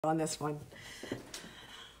on this one.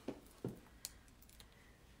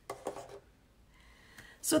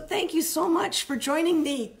 So thank you so much for joining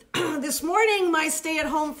me this morning, my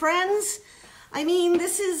stay-at-home friends. I mean,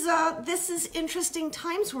 this is interesting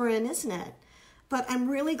times we're in, isn't it? But I'm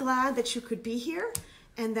really glad that you could be here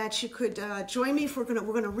and that you could join me. If we're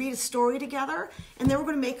gonna read a story together, and then we're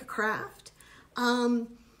gonna make a craft.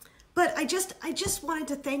 But I just wanted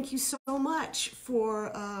to thank you so much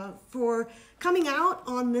for coming out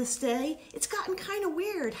on this day. It's gotten kind of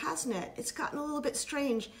weird, hasn't it? It's gotten a little bit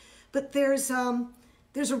strange. But there's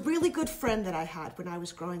a really good friend that I had when I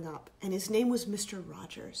was growing up, and his name was Mr.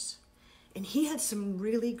 Rogers. And he had some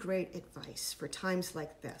really great advice for times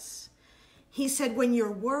like this. He said, when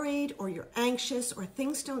you're worried or you're anxious or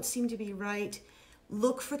things don't seem to be right,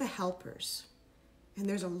 look for the helpers. And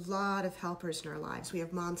there's a lot of helpers in our lives. We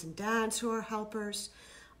have moms and dads who are helpers.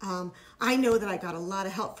 I know that I got a lot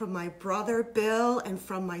of help from my brother, Bill, and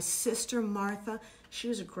from my sister, Martha. She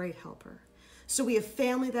was a great helper. So we have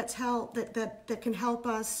family that can help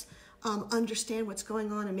us understand what's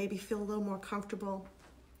going on and maybe feel a little more comfortable.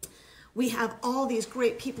 We have all these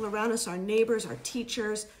great people around us, our neighbors, our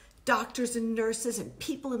teachers, doctors and nurses, and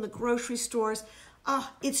people in the grocery stores.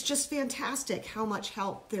 It's just fantastic how much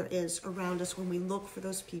help there is around us when we look for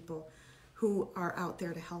those people who are out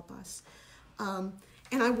there to help us.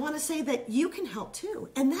 And I want to say that you can help too.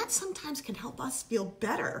 And that sometimes can help us feel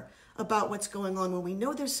better about what's going on when we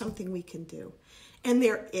know there's something we can do. And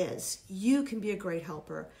there is. You can be a great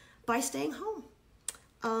helper by staying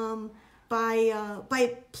home,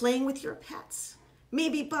 by playing with your pets,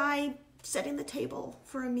 maybe by setting the table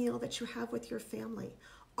for a meal that you have with your family.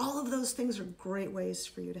 All of those things are great ways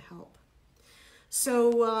for you to help.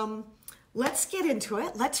 So let's get into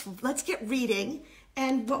it. Let's get reading.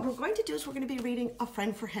 And what we're going to do is we're going to be reading A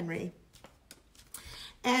Friend for Henry.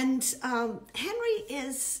 And Henry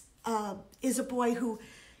is a boy who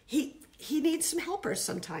he needs some helpers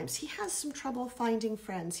sometimes. He has some trouble finding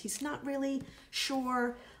friends. He's not really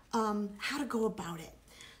sure how to go about it.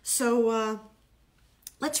 So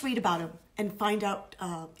let's read about him and find out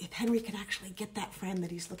if Henry can actually get that friend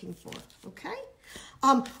that he's looking for, okay?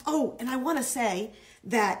 Oh, and I want to say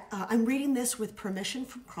that I'm reading this with permission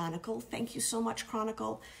from Chronicle. Thank you so much,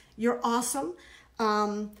 Chronicle. You're awesome.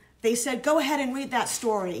 They said, go ahead and read that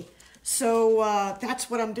story. So that's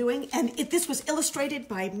what I'm doing. And this was illustrated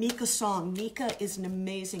by Mika Song. Mika is an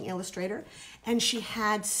amazing illustrator. And she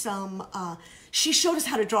had some, she showed us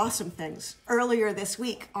how to draw some things earlier this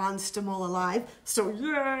week on Stimola Live. So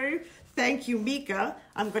yay, thank you, Mika.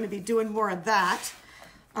 I'm going to be doing more of that.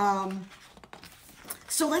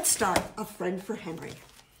 So let's start A Friend for Henry.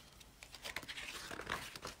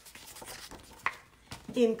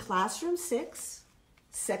 In classroom 6,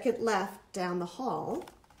 second left down the hall,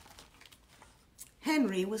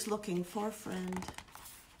 Henry was looking for a friend.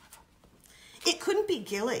 It couldn't be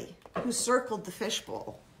Gilly, who circled the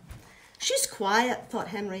fishbowl. She's quiet, thought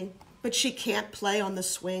Henry, but she can't play on the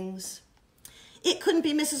swings. It couldn't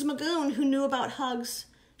be Mrs. Magoon, who knew about hugs.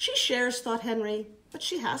 She shares, thought Henry, but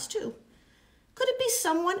she has to. Could it be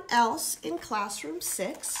someone else in classroom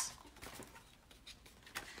 6?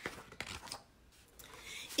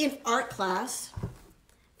 In art class,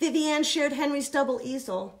 Vivienne shared Henry's double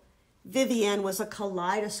easel. Vivienne was a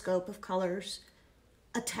kaleidoscope of colors,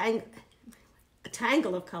 a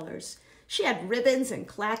tangle of colors. She had ribbons and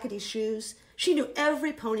clackety shoes. She knew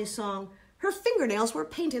every pony song. Her fingernails were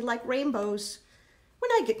painted like rainbows. When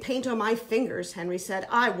I get paint on my fingers, Henry said,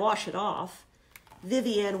 I wash it off.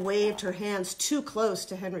 Vivienne waved her hands too close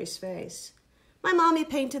to Henry's face. My mommy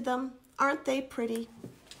painted them. Aren't they pretty?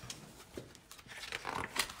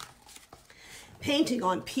 Painting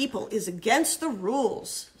on people is against the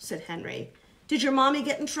rules, said Henry. Did your mommy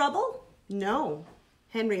get in trouble? No.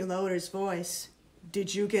 Henry lowered his voice.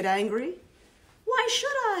 Did you get angry? Why should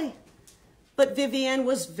I? But Vivienne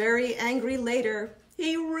was very angry later.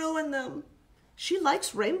 He ruined them. She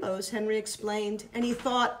likes rainbows, Henry explained, and he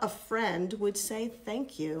thought a friend would say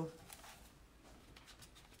thank you.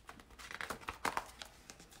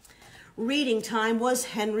 Reading time was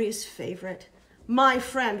Henry's favorite. My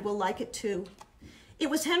friend will like it too. It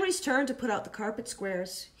was Henry's turn to put out the carpet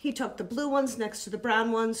squares. He took the blue ones next to the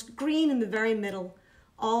brown ones, green in the very middle.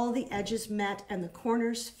 All the edges met and the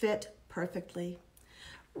corners fit perfectly.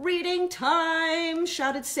 Reading time,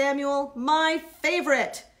 shouted Samuel, my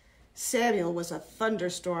favorite. Samuel was a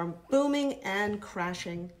thunderstorm, booming and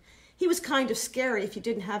crashing. He was kind of scary if you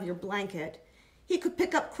didn't have your blanket. He could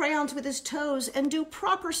pick up crayons with his toes and do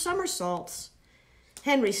proper somersaults.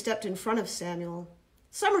 Henry stepped in front of Samuel.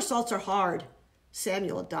 Somersaults are hard.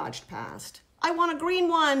 Samuel dodged past. I want a green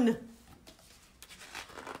one.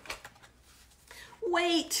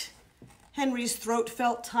 Wait! Henry's throat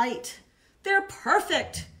felt tight. They're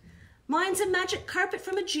perfect. Mine's a magic carpet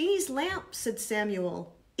from a genie's lamp, said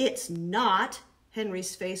Samuel. It's not.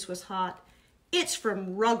 Henry's face was hot. It's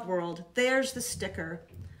from Rug World. There's the sticker.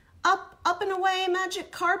 Up, up and away, magic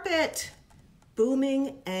carpet.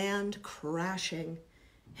 Booming and crashing.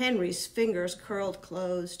 Henry's fingers curled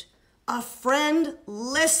closed. A friend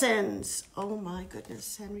listens. Oh my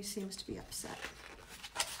goodness, Henry seems to be upset.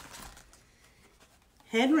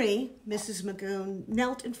 Henry, Mrs. Magoon,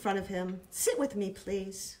 knelt in front of him. Sit with me,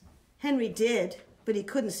 please. Henry did, but he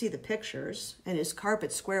couldn't see the pictures, and his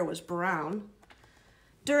carpet square was brown.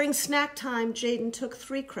 During snack time, Jaden took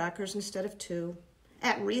 3 crackers instead of 2.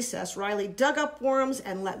 At recess, Riley dug up worms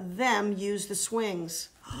and let them use the swings.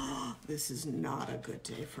 This is not a good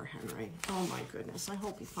day for Henry. Oh my goodness, I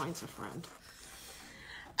hope he finds a friend.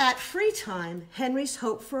 At free time, Henry's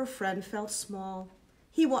hope for a friend felt small.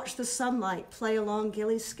 He watched the sunlight play along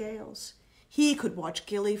Gilly's scales. He could watch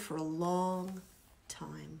Gilly for a long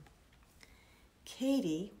time.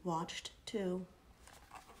 Katie watched too.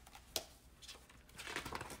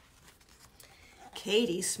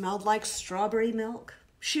 Katie smelled like strawberry milk.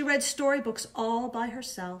 She read storybooks all by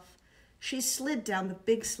herself. She slid down the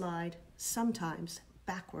big slide, sometimes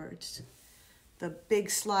backwards. The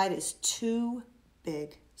big slide is too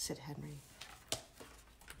big, said Henry.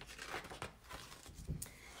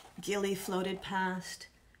 Gilly floated past.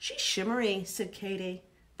 She's shimmery, said Katie,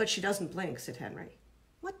 but she doesn't blink, said Henry.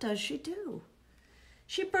 What does she do?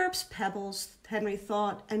 She burps pebbles, Henry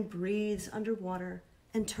thought, and breathes underwater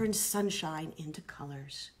and turns sunshine into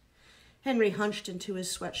colors. Henry hunched into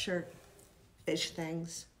his sweatshirt. Fish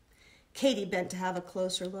things. Katie bent to have a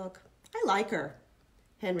closer look. I like her.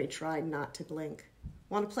 Henry tried not to blink.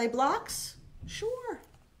 Want to play blocks? Sure.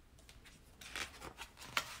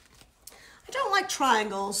 I don't like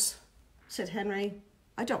triangles, said Henry.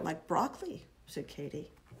 I don't like broccoli, said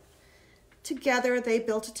Katie. Together they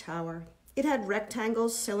built a tower. It had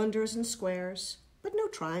rectangles, cylinders, and squares, but no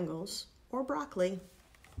triangles or broccoli.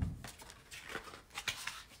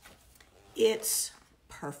 It's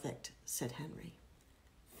perfect, said Henry.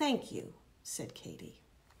 Thank you, said Katie.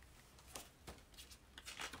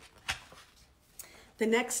 The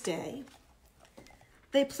next day,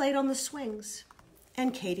 they played on the swings,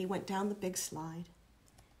 and Katie went down the big slide.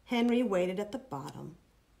 Henry waited at the bottom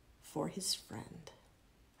for his friend.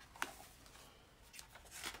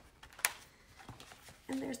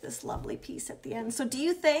 And there's this lovely piece at the end. So do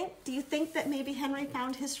you think that maybe Henry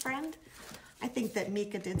found his friend? I think that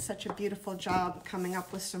Mika did such a beautiful job coming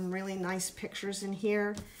up with some really nice pictures in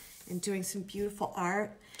here and doing some beautiful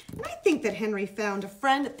art. And I think that Henry found a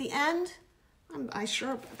friend at the end. I'm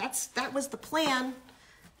sure that was the plan.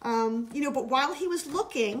 But while he was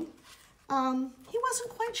looking, he wasn't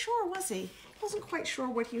quite sure, was he? He wasn't quite sure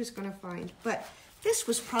what he was going to find. But this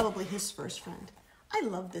was probably his first friend. I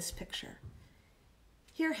love this picture.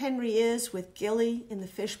 Here Henry is with Gilly in the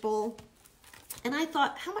fishbowl. And I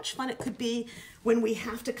thought how much fun it could be when we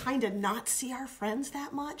have to kind of not see our friends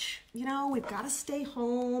that much. You know, we've got to stay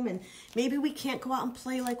home and maybe we can't go out and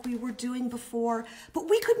play like we were doing before, but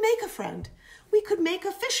we could make a friend. We could make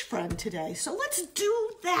a fish friend today. So let's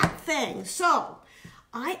do that thing. So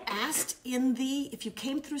I asked if you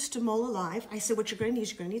came through Stimola Live, I said, what you're going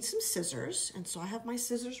to need some scissors. And so I have my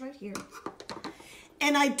scissors right here.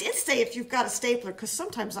 And I did say if you've got a stapler, because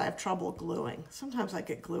sometimes I have trouble gluing. Sometimes I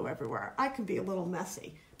get glue everywhere. I can be a little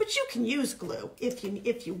messy. But you can use glue if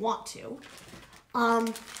you want to.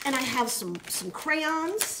 And I have some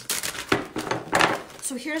crayons.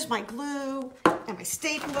 So here's my glue and my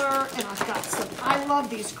stapler. And I've got I love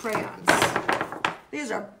these crayons. These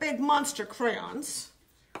are big monster crayons.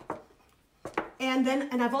 And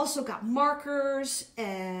I've also got markers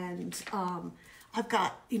and I've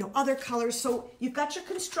got, other colors. So you've got your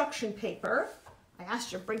construction paper. I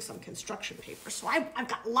asked you to bring some construction paper. So I've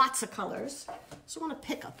got lots of colors. So I want to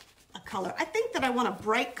pick a color. I think that I want a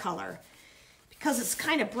bright color because it's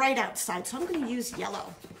kind of bright outside. So I'm going to use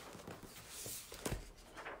yellow.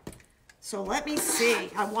 So let me see.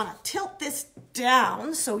 I want to tilt this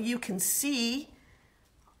down so you can see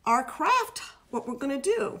our craft, what we're going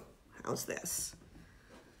to do. How's this?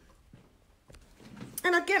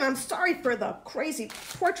 And again, I'm sorry for the crazy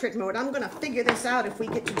portrait mode. I'm going to figure this out if we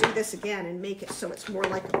get to do this again and make it so it's more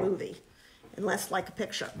like a movie and less like a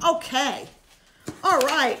picture. Okay. All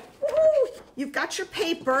right. Woo! You've got your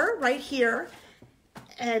paper right here.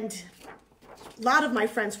 And a lot of my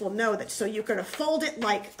friends will know that. So you're going to fold it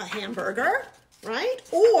like a hamburger, right?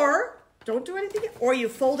 Or, don't do anything, or you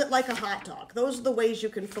fold it like a hot dog. Those are the ways you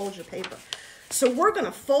can fold your paper. So we're going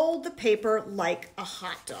to fold the paper like a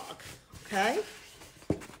hot dog, okay?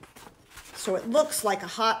 so it looks like a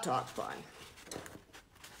hot dog bun.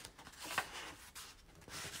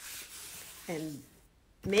 And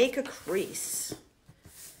make a crease.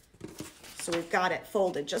 So we've got it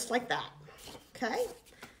folded just like that, okay?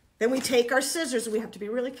 Then we take our scissors, we have to be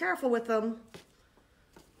really careful with them.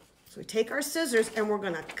 So we take our scissors and we're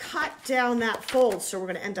gonna cut down that fold. So we're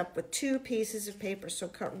gonna end up with 2 pieces of paper. So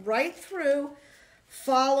cut right through,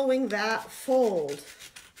 following that fold.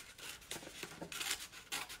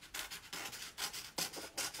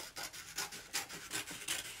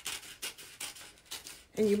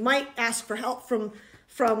 And you might ask for help from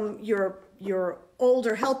your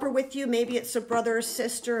older helper with you. Maybe it's a brother or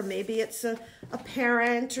sister, or maybe it's a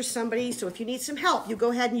parent or somebody. So if you need some help, you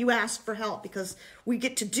go ahead and you ask for help, because we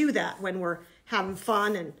get to do that when we're having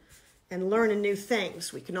fun and learning new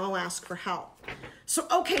things. We can all ask for help. So,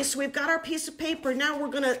 okay, so we've got our piece of paper. Now we're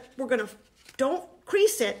gonna, don't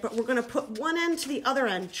crease it, but we're gonna put one end to the other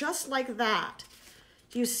end, just like that.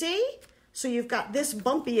 Do you see? So you've got this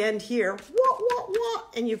bumpy end here,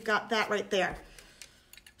 and you've got that right there.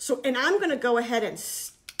 So, and I'm gonna go ahead and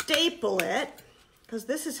staple it, because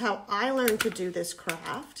this is how I learned to do this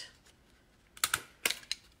craft.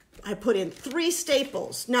 I put in 3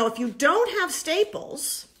 staples. Now, if you don't have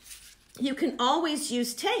staples, you can always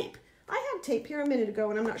use tape. I had tape here a minute ago,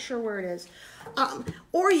 and I'm not sure where it is.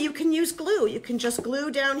 Or you can use glue. You can just glue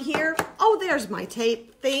down here. Oh, there's my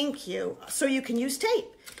tape. Thank you. So you can use tape.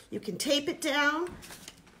 You can tape it down,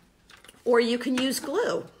 or you can use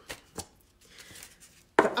glue.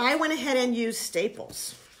 But I went ahead and used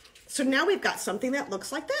staples. So now we've got something that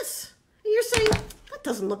looks like this. And you're saying, that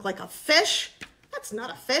doesn't look like a fish. That's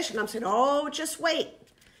not a fish. And I'm saying, oh, just wait.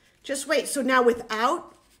 Just wait. So now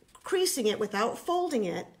without creasing it, without folding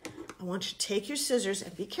it, I want you to take your scissors,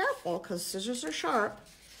 and be careful because scissors are sharp.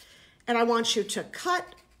 And I want you to cut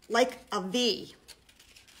like a V.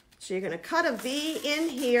 So you're going to cut a V in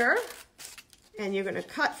here, and you're going to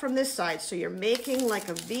cut from this side. So you're making like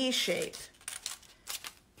a V shape.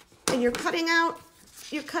 And you're cutting out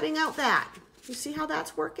that. You see how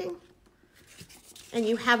that's working? And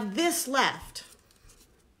you have this left.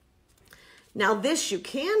 Now this you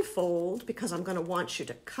can fold, because I'm going to want you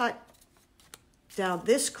to cut down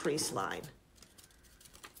this crease line.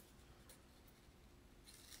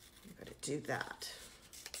 I'm going to do that.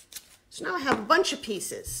 So now I have a bunch of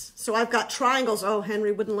pieces. So I've got triangles. Oh,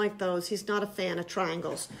 Henry wouldn't like those. He's not a fan of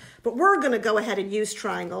triangles. But we're going to go ahead and use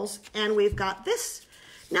triangles. And we've got this.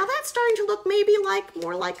 Now that's starting to look maybe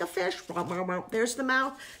more like a fish. There's the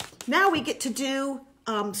mouth. Now we get to do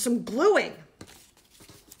some gluing.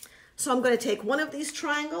 So I'm going to take one of these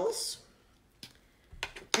triangles,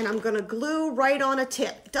 and I'm going to glue right on a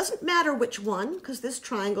tip. It doesn't matter which one, because this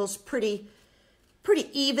triangle's pretty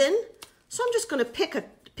even. So I'm just going to pick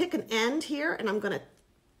an end here, and I'm going to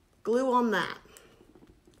glue on that.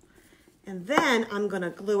 And then I'm going to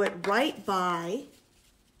glue it right by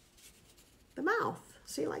the mouth.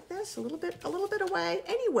 See, like this, a little bit away,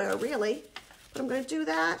 anywhere really. But I'm going to do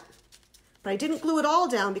that. But I didn't glue it all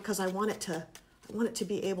down because I want it to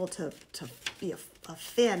be able to be a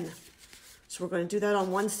fin. So we're going to do that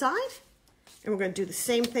on one side, and we're going to do the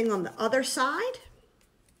same thing on the other side.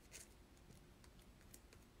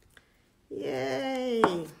 Yay!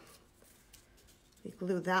 We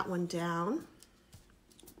glue that one down.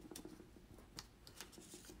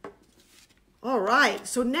 All right,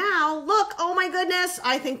 so now look, oh my goodness,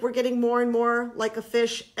 I think we're getting more and more like a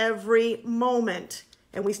fish every moment.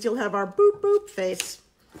 And we still have our boop boop face.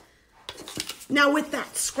 Now with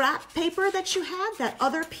that scrap paper that you had, that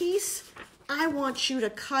other piece, I want you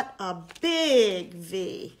to cut a big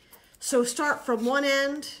V. So start from one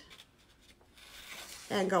end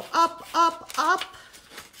and go up, up, up.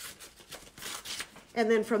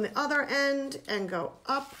 And then from the other end and go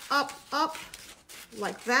up, up, up,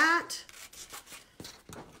 like that.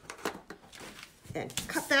 And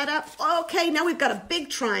cut that up. Okay, now we've got a big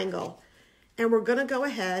triangle. And we're gonna go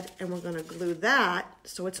ahead and we're gonna glue that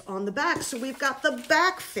so it's on the back. So we've got the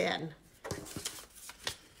back fin.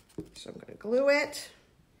 So I'm gonna glue it.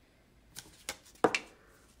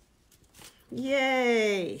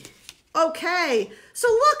 Yay. Okay, so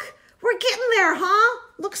look, we're getting there, huh?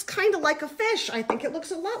 Looks kind of like a fish. I think it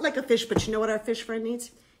looks a lot like a fish, but you know what our fish friend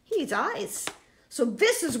needs? He needs eyes. So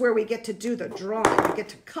this is where we get to do the drawing. We get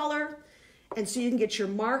to color. And so you can get your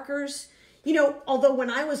markers. You know, although when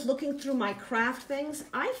I was looking through my craft things,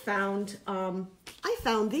 I found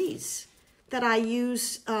these that I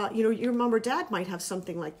use. You know, your mom or dad might have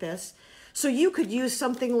something like this. So you could use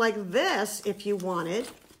something like this if you wanted,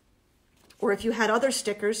 or if you had other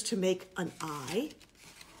stickers to make an eye.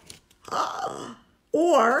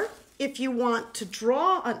 Or if you want to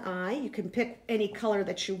draw an eye, you can pick any color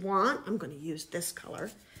that you want. I'm going to use this color.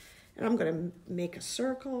 And I'm going to make a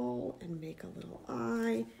circle and make a little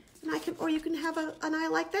eye. And or you can have an eye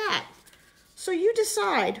like that. So you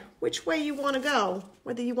decide which way you want to go,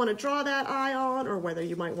 whether you want to draw that eye on or whether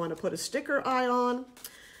you might want to put a sticker eye on.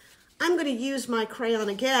 I'm going to use my crayon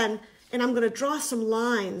again, and I'm going to draw some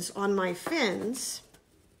lines on my fins.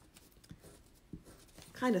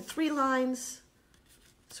 Kind of 3 lines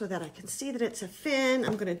so that I can see that it's a fin.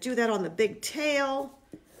 I'm going to do that on the big tail.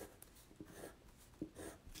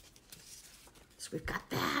 So we've got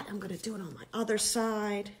that. I'm going to do it on my other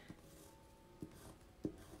side.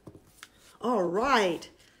 All right.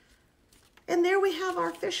 And there we have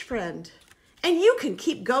our fish friend. And you can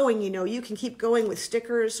keep going, you know, you can keep going with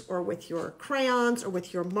stickers or with your crayons or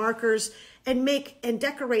with your markers and make and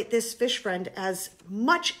decorate this fish friend as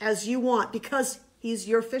much as you want because he's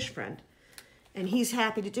your fish friend and he's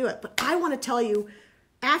happy to do it. But I want to tell you,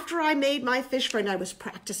 after I made my fish friend, I was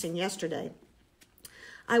practicing yesterday.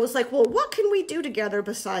 I was like, well, what can we do together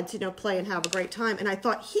besides, you know, play and have a great time? And I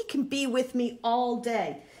thought he can be with me all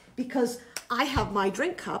day because I have my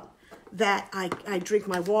drink cup that I drink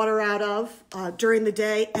my water out of during the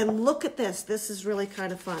day. And look at this. This is really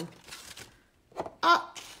kind of fun.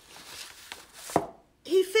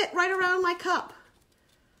 He fit right around my cup.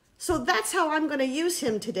 So that's how I'm going to use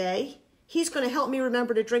him today. He's going to help me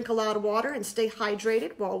remember to drink a lot of water and stay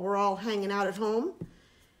hydrated while we're all hanging out at home.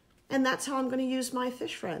 And that's how I'm going to use my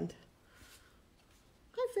fish friend.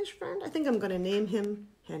 Hi, fish friend. I think I'm going to name him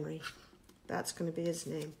Henry. That's going to be his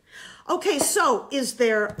name. Okay, so is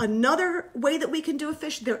there another way that we can do a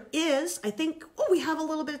fish? There is. I think, we have a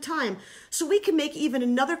little bit of time. So we can make even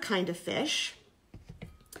another kind of fish.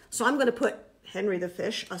 So I'm going to put Henry the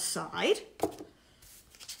fish aside.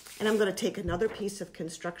 And I'm going to take another piece of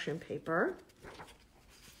construction paper.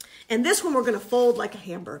 And this one we're going to fold like a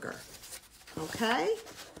hamburger. Okay?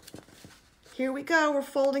 Here we go. We're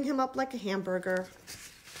folding him up like a hamburger.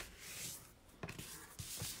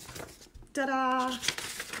 Ta-da!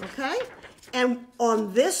 Okay? And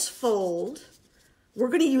on this fold, we're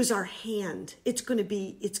going to use our hand. It's going to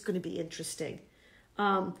be interesting.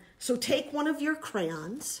 So take one of your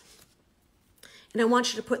crayons, and I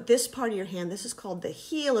want you to put this part of your hand. This is called the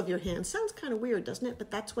heel of your hand. Sounds kind of weird, doesn't it? But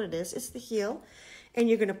that's what it is. It's the heel. And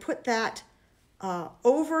you're going to put that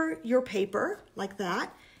over your paper like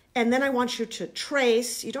that. And then I want you to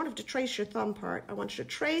trace. You don't have to trace your thumb part. I want you to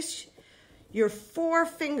trace your 4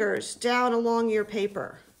 fingers down along your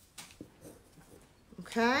paper.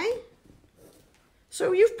 Okay?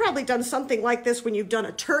 So you've probably done something like this when you've done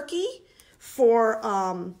a turkey for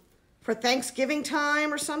Thanksgiving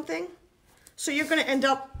time or something. So you're going to end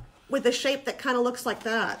up with a shape that kind of looks like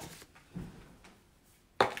that.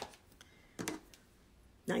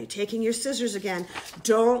 Now you're taking your scissors again.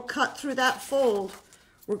 Don't cut through that fold.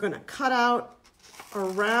 We're going to cut out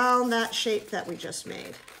around that shape that we just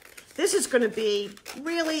made. This is going to be,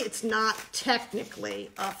 really, it's not technically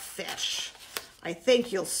a fish. I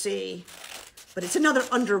think you'll see, but it's another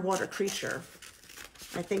underwater creature.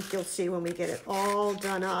 I think you'll see when we get it all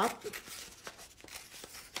done up.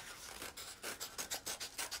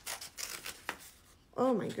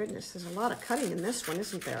 Oh my goodness, there's a lot of cutting in this one,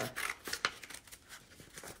 isn't there?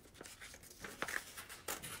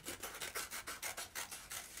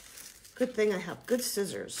 Good thing I have good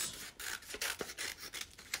scissors.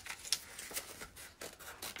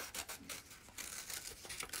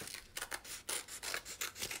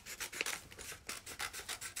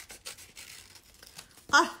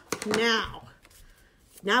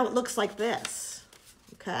 Now it looks like this,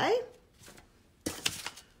 okay?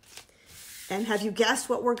 And have you guessed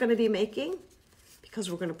what we're going to be making? Because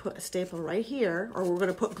we're going to put a staple right here, or we're going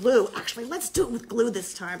to put glue. Actually, let's do it with glue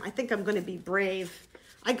this time. I think I'm going to be brave.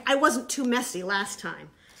 I wasn't too messy last time.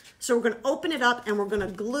 So we're going to open it up and we're going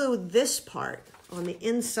to glue this part on the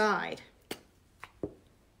inside.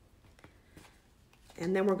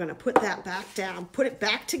 And then we're going to put that back down, put it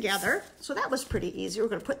back together. So that was pretty easy. We're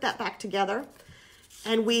going to put that back together.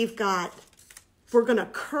 And we're going to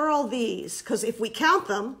curl these, because if we count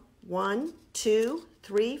them, 1, 2,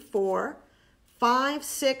 3, 4, 5,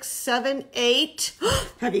 6, 7, 8.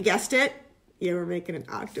 Have you guessed it? You were making an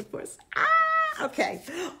octopus. Okay.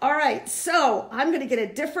 All right. So I'm going to get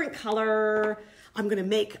a different color. I'm going to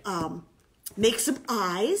make some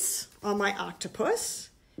eyes on my octopus.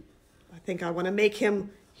 I think I want to make him,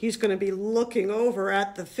 he's going to be looking over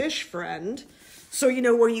at the fish friend. So, you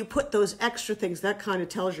know, where you put those extra things, that kind of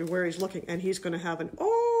tells you where he's looking. And he's going to have an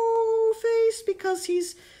oh face because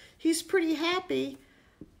he's pretty happy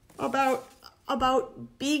about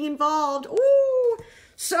being involved. Ooh.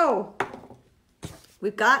 So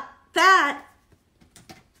we've got that.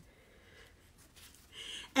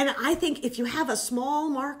 And I think if you have a small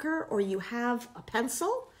marker or you have a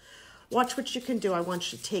pencil, watch what you can do. I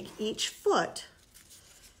want you to take each foot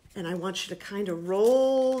and I want you to kind of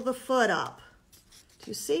roll the foot up.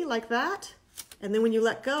 Do you see, like that? And then when you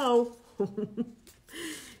let go,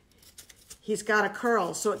 he's got a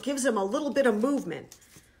curl. So it gives him a little bit of movement.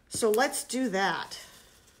 So let's do that.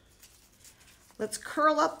 Let's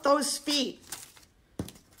curl up those feet.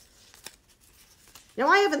 Now,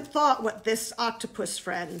 I haven't thought what this octopus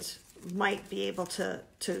friend might be able to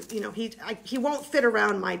you know, he won't fit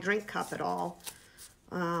around my drink cup at all.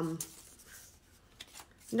 Not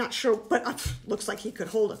sure, but looks like he could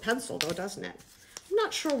hold a pencil though, doesn't it? I'm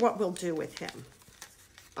not sure what we'll do with him.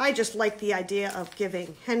 I just like the idea of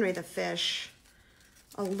giving Henry the fish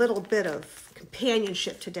a little bit of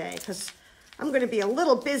companionship today because I'm going to be a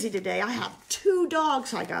little busy today. I have 2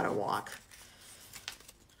 dogs I got to walk.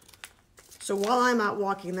 So while I'm out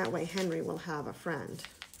walking that way, Henry will have a friend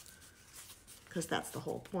because that's the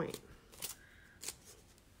whole point.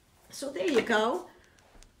 So there you go.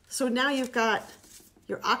 So now you've got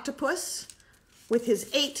your octopus with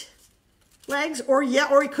his 8 legs, or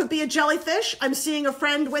it could be a jellyfish. I'm seeing a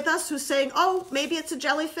friend with us who's saying, oh, maybe it's a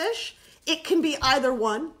jellyfish. It can be either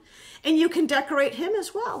one, and you can decorate him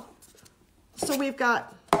as well. So we've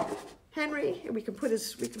got Henry, and we can put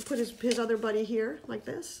his other buddy here like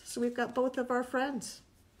this. So we've got both of our friends.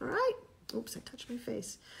 All right. Oops, I touched my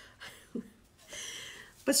face.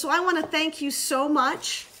 But so I want to thank you so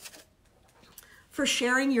much for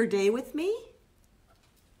sharing your day with me.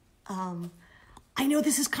 I know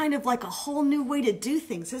this is kind of like a whole new way to do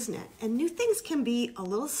things, isn't it? And new things can be a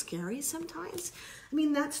little scary sometimes. I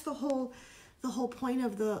mean, that's the whole point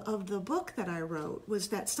of the book that I wrote, was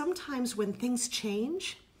that sometimes when things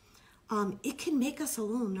change, it can make us a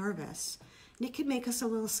little nervous and it can make us a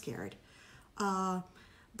little scared.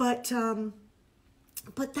 But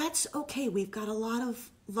that's okay. We've got a lot of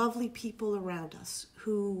lovely people around us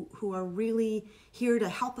who are really here to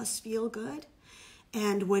help us feel good.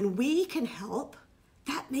 And when we can help,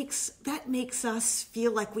 that makes us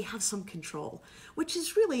feel like we have some control, which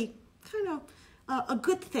is really kind of a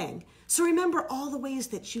good thing. So remember all the ways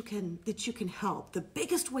that you can help. The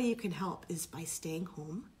biggest way you can help is by staying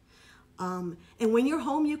home. And when you're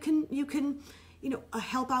home, you can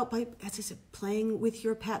help out by, as I said, playing with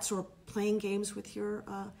your pets or playing games with your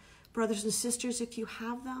brothers and sisters if you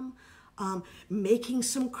have them. Making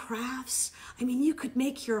some crafts. I mean, you could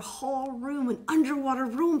make your whole room an underwater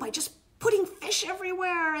room by just putting fish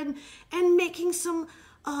everywhere and making some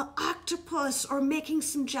octopus or making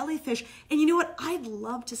some jellyfish. And you know what? I'd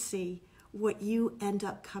love to see what you end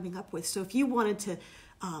up coming up with. So if you wanted to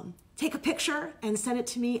take a picture and send it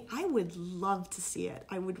to me, I would love to see it.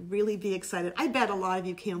 I would really be excited. I bet a lot of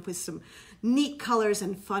you came up with some neat colors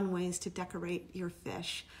and fun ways to decorate your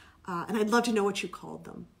fish. And I'd love to know what you called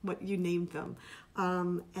them, what you named them.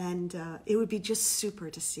 It would be just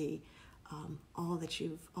super to see all that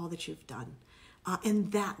you've done.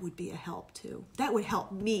 And that would be a help too. That would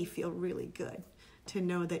help me feel really good to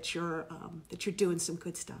know that you're doing some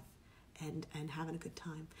good stuff and having a good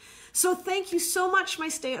time. So thank you so much, my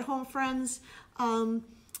stay-at-home friends.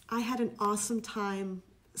 I had an awesome time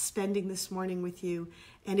spending this morning with you.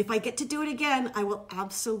 And if I get to do it again, I will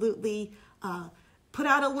absolutely put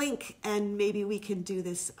out a link and maybe we can do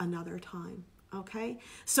this another time. Okay?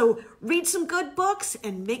 So read some good books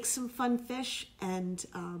and make some fun fish and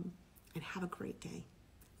have a great day.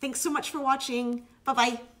 Thanks so much for watching.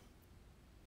 Bye-bye.